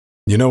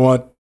You know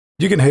what?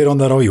 You can hate on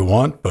that all you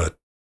want, but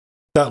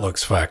that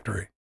looks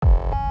factory.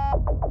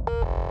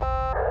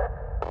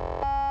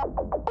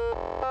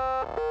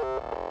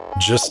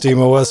 Just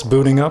SteamOS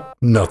booting up?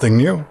 Nothing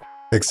new.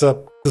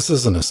 Except this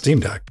isn't a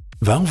Steam Deck.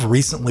 Valve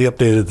recently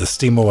updated the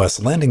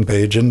SteamOS landing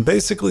page and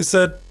basically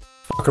said,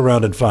 fuck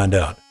around and find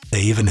out.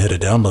 They even hit a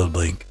download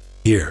link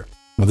here.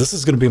 Well, this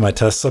is going to be my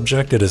test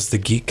subject. It is the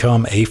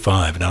GEEKOM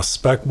A5. Now,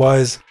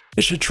 spec-wise,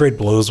 it should trade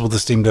blows with the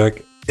Steam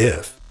Deck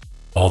if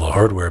all the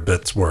hardware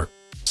bits work.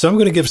 So I'm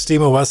going to give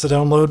SteamOS a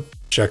download,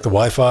 check the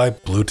Wi-Fi,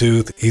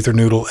 Bluetooth,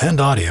 Ethernoodle, and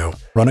audio,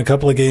 run a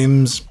couple of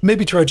games,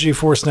 maybe try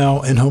GeForce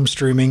NOW in-home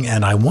streaming,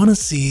 and I want to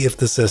see if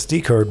this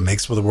SD card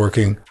makes with it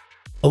working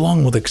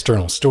along with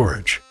external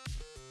storage.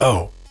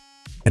 Oh,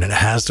 and it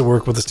has to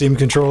work with the Steam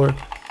controller,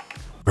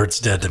 or it's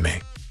dead to me.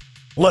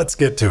 Let's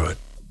get to it.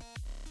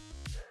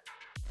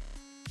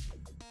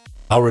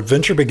 Our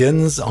adventure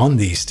begins on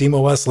the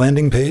SteamOS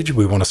landing page.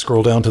 We want to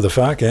scroll down to the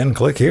FAQ and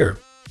click here.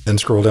 Then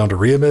scroll down to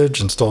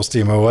Reimage, install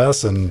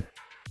SteamOS, and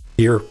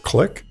here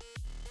click.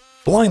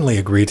 Blindly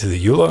agree to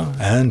the EULA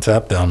and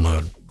tap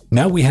download.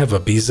 Now we have a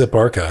bzip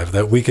archive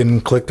that we can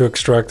click to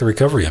extract the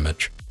recovery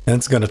image. And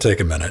it's going to take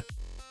a minute.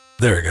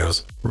 There it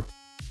goes.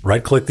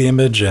 Right-click the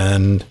image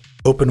and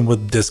open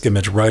with Disk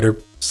Image Writer.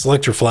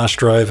 Select your flash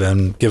drive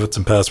and give it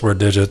some password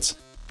digits.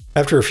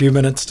 After a few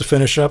minutes to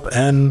finish up,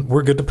 and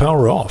we're good to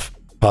power off.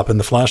 Pop in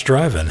the flash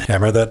drive and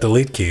hammer that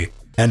delete key.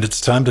 And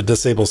it's time to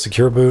disable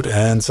Secure Boot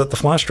and set the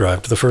flash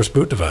drive to the first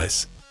boot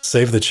device.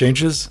 Save the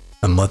changes,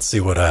 and let's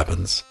see what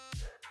happens.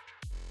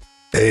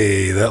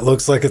 Hey, that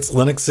looks like it's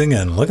Linuxing,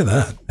 and look at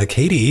that, a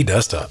KDE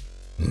desktop.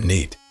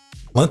 Neat.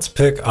 Let's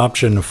pick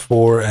option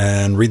 4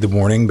 and read the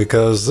warning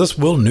because this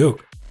will nuke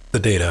the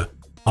data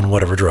on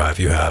whatever drive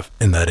you have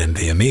in that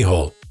NVMe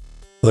hole.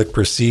 Click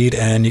proceed,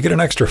 and you get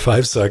an extra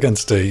 5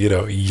 seconds to,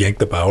 yank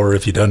the power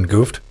if you done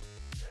goofed.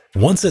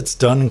 Once it's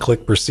done,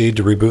 click proceed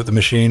to reboot the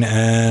machine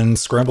and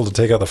scramble to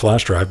take out the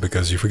flash drive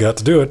because you forgot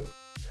to do it.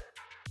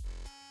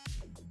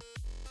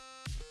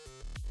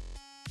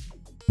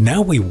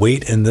 Now we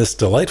wait in this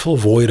delightful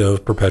void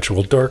of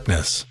perpetual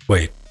darkness.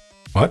 Wait,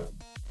 what?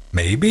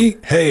 Maybe?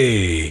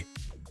 Hey!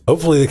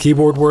 Hopefully the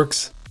keyboard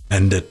works,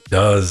 and it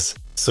does.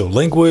 So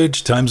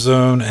language, time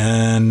zone,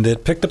 and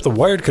it picked up the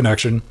wired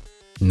connection.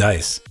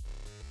 Nice.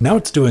 Now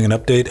it's doing an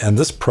update, and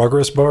this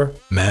progress bar,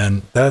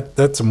 man,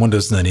 that's some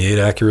Windows 98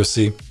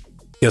 accuracy.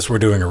 Guess we're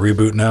doing a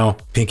reboot now.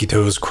 Pinky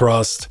toes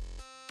crossed.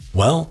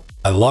 Well,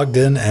 I logged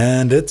in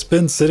and it's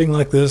been sitting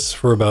like this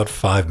for about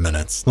 5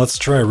 minutes. Let's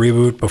try a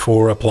reboot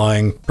before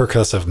applying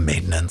percussive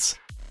maintenance.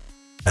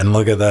 And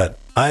look at that.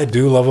 I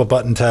do love a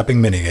button tapping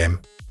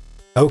minigame.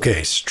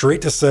 Okay,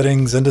 straight to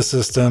settings, into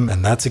system,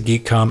 and that's a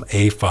GEEKOM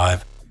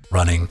A5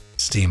 running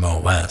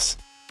SteamOS.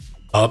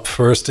 Up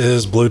first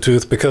is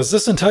Bluetooth because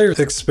this entire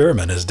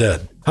experiment is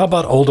dead. How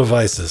about all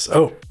devices?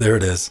 Oh, there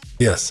it is.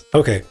 Yes,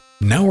 okay.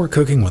 Now we're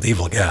cooking with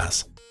evil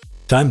gas.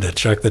 Time to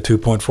check the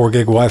 2.4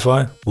 gig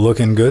Wi-Fi.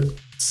 Looking good.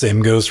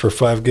 Same goes for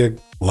 5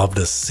 gig. Love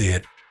to see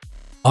it.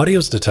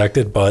 Audio's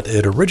detected, but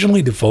it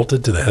originally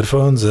defaulted to the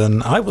headphones,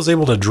 and I was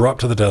able to drop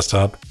to the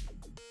desktop,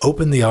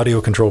 open the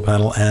audio control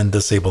panel, and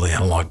disable the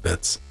analog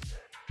bits.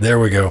 There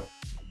we go.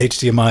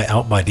 HDMI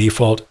out by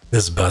default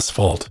is best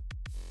fault.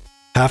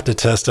 Have to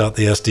test out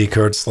the SD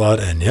card slot,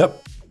 and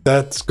yep,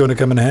 that's going to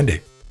come in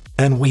handy.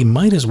 And we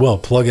might as well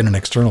plug in an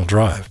external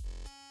drive.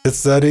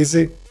 It's that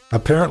easy?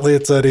 Apparently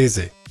it's that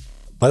easy.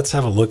 Let's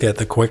have a look at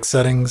the quick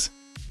settings.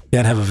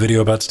 Can't have a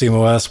video about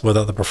SteamOS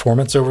without the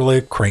performance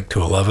overlay cranked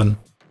to 11.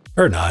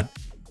 Or not.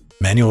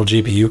 Manual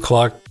GPU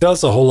clock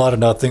does a whole lot of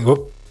nothing.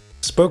 Whoop,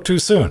 spoke too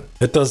soon.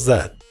 It does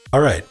that.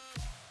 Alright,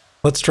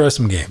 let's try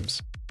some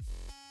games.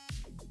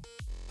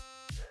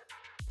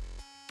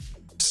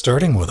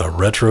 Starting with a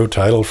retro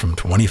title from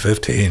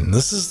 2015.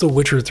 This is The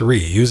Witcher 3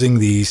 using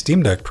the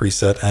Steam Deck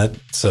preset at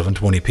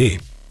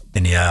 720p.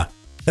 And yeah,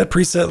 that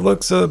preset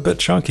looks a bit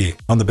chunky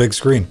on the big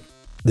screen.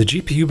 The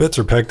GPU bits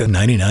are pegged at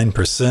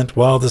 99%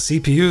 while the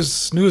CPU's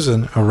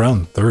snoozing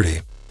around 30.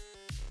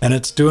 And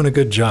it's doing a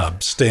good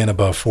job staying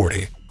above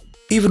 40,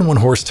 even when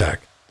horse tech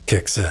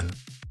kicks in.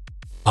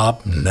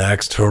 Up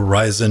next,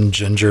 Horizon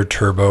Ginger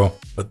Turbo,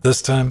 but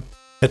this time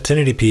at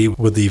 1080p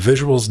with the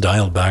visuals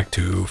dialed back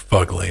to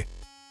fugly.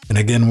 And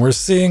again, we're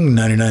seeing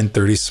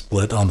 99-30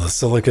 split on the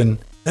silicon,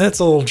 and it's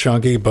a little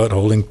chunky but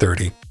holding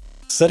 30.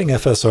 Setting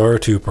FSR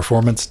to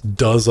performance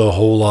does a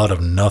whole lot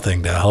of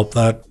nothing to help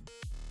that.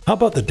 How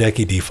about the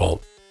Decky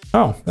default?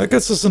 Oh, that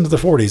gets us into the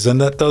 40s,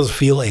 and that does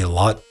feel a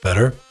lot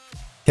better.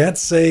 Can't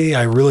say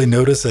I really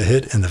notice a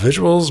hit in the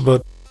visuals,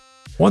 but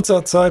once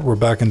outside, we're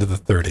back into the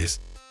 30s.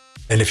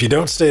 And if you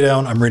don't stay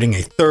down, I'm reading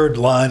a third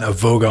line of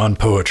Vogon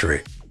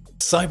poetry.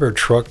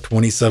 Cyberpunk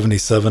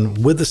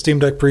 2077 with the Steam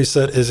Deck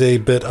preset is a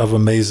bit of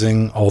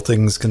amazing, all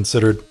things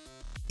considered.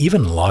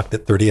 Even locked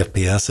at 30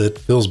 FPS, it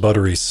feels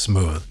buttery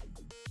smooth.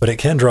 But it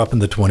can drop in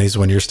the 20s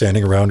when you're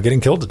standing around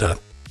getting killed to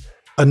death.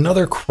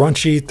 Another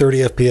crunchy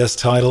 30 FPS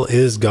title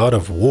is God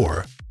of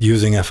War,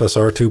 using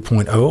FSR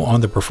 2.0 on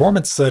the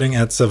performance setting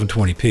at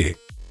 720p.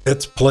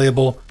 It's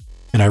playable,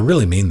 and I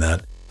really mean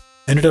that.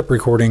 Ended up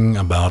recording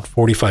about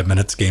 45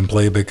 minutes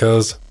gameplay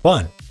because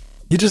fun.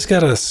 You just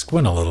gotta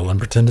squint a little and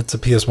pretend it's a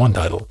PS1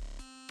 title.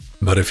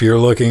 But if you're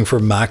looking for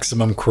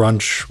maximum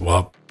crunch,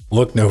 well,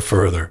 look no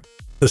further.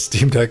 The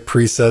Steam Deck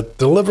preset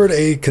delivered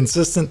a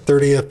consistent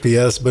 30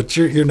 FPS, but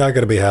you're not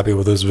going to be happy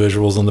with those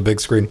visuals on the big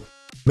screen.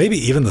 Maybe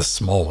even the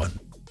small one.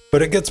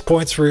 But it gets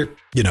points for,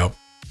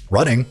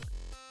 running.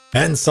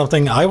 And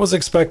something I was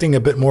expecting a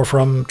bit more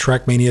from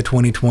Trackmania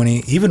 2020,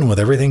 even with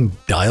everything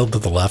dialed to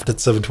the left at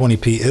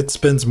 720p, it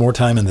spends more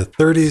time in the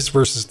 30s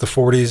versus the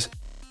 40s,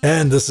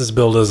 and this is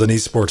billed as an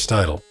esports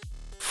title.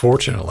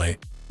 Fortunately,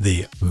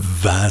 the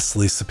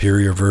vastly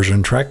superior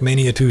version,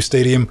 Trackmania 2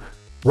 Stadium,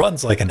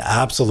 runs like an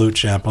absolute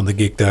champ on the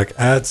Geek Deck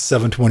at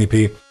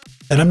 720p.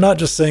 And I'm not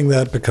just saying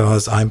that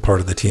because I'm part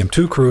of the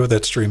TM2 crew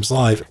that streams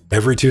live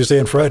every Tuesday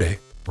and Friday,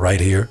 right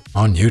here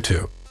on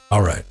YouTube.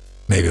 All right,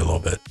 maybe a little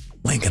bit.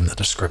 Link in the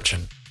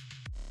description.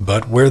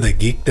 But where the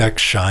Geek Deck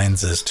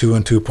shines is 2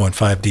 and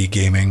 2.5D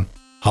gaming,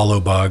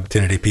 Hollowbog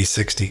 1080p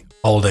 60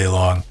 all day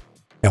long.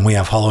 And we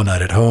have Hollow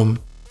Knight at home,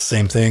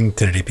 same thing,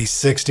 1080p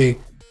 60,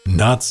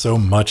 not so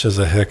much as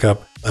a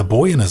hiccup. A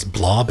boy in his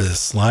blob is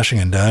slashing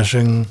and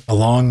dashing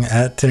along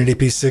at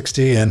 1080p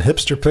 60, and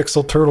hipster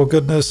pixel turtle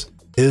goodness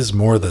is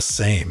more the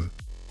same.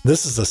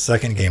 This is the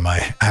second game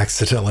I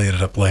accidentally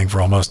ended up playing for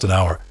almost an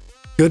hour.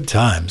 Good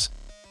times.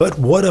 But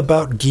what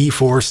about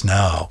GeForce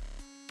NOW?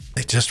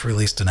 They just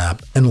released an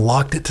app and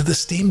locked it to the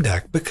Steam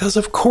Deck because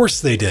of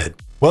course they did.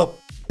 Well,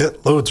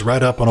 it loads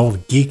right up on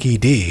old Geeky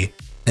D,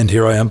 and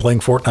here I am playing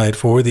Fortnite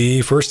for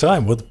the first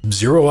time with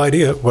zero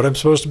idea what I'm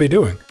supposed to be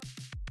doing.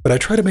 But I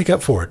try to make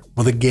up for it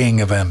with a gang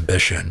of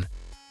ambition.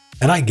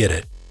 And I get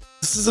it.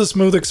 This is a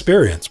smooth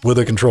experience with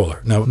a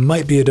controller. Now, it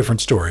might be a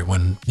different story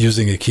when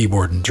using a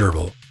keyboard and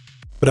gerbil,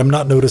 but I'm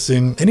not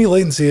noticing any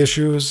latency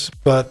issues,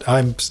 but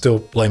I'm still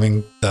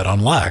blaming that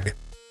on lag.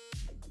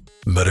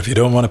 But if you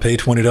don't want to pay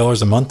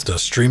 $20 a month to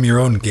stream your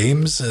own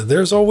games,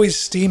 there's always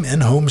Steam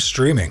in-home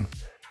streaming.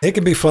 It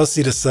can be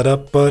fussy to set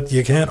up, but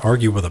you can't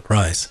argue with the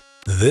price.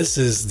 This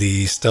is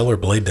the Stellar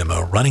Blade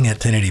demo running at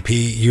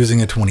 1080p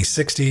using a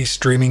 2060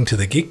 streaming to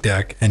the Geek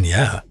Deck, and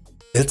yeah,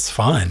 it's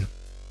fine.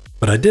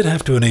 But I did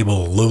have to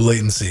enable low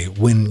latency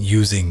when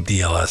using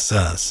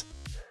DLSS.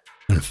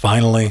 And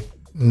finally,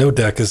 no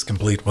deck is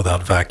complete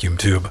without vacuum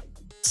tube.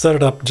 Set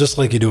it up just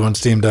like you do on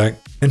Steam Deck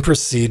and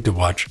proceed to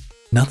watch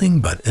nothing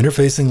but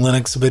interfacing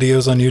Linux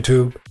videos on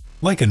YouTube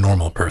like a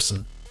normal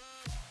person.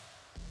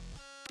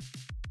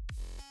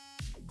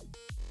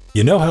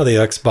 You know how the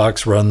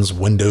Xbox runs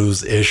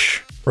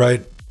Windows-ish,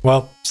 right?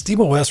 Well,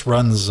 SteamOS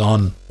runs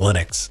on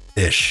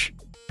Linux-ish.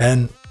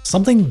 And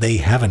something they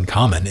have in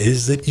common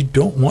is that you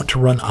don't want to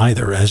run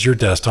either as your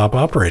desktop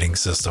operating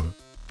system.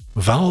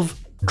 Valve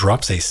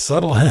drops a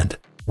subtle hint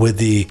with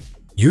the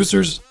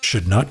users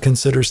should not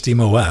consider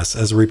SteamOS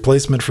as a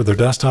replacement for their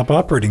desktop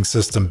operating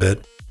system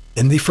bit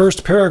in the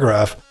first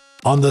paragraph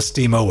on the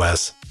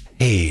SteamOS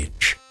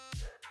page.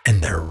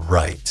 And they're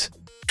right.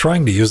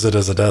 Trying to use it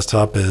as a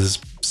desktop is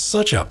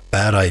such a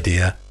bad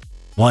idea.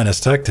 Linus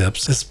Tech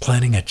Tips is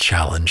planning a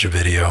challenge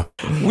video.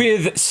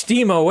 With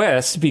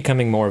SteamOS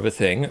becoming more of a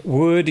thing,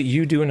 would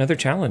you do another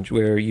challenge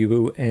where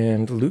you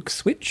and Luke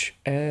switch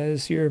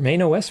as your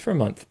main OS for a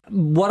month?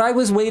 What I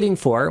was waiting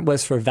for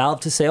was for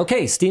Valve to say,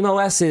 okay,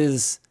 SteamOS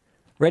is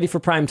ready for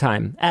prime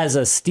time as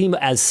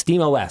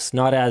SteamOS,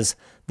 not as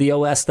the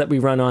OS that we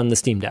run on the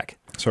Steam Deck.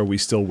 So are we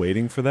still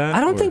waiting for that?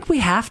 I don't think we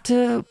have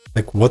to.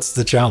 Like, what's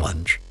the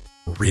challenge?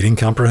 Reading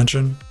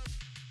comprehension?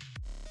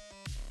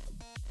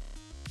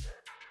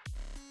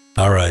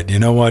 Alright, you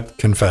know what?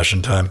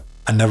 Confession time.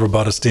 I never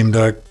bought a Steam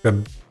Deck.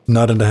 I'm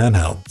not into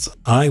handhelds.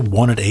 I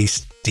wanted a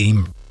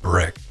Steam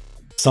Brick.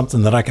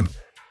 Something that I can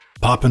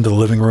pop into the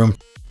living room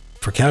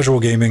for casual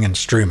gaming and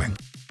streaming.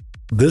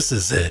 This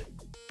is it.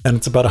 And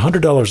it's about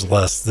 $100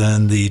 less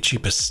than the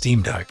cheapest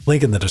Steam Deck.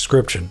 Link in the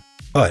description.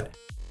 But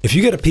if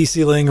you get a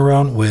PC laying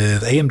around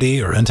with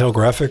AMD or Intel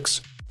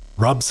graphics,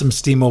 rub some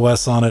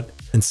SteamOS on it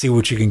and see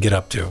what you can get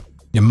up to.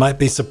 You might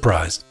be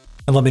surprised.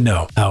 And let me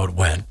know how it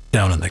went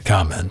down in the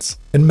comments.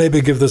 And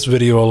maybe give this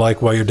video a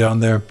like while you're down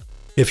there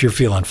if you're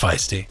feeling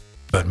feisty.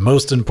 But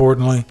most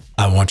importantly,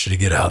 I want you to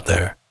get out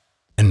there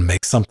and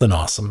make something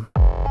awesome.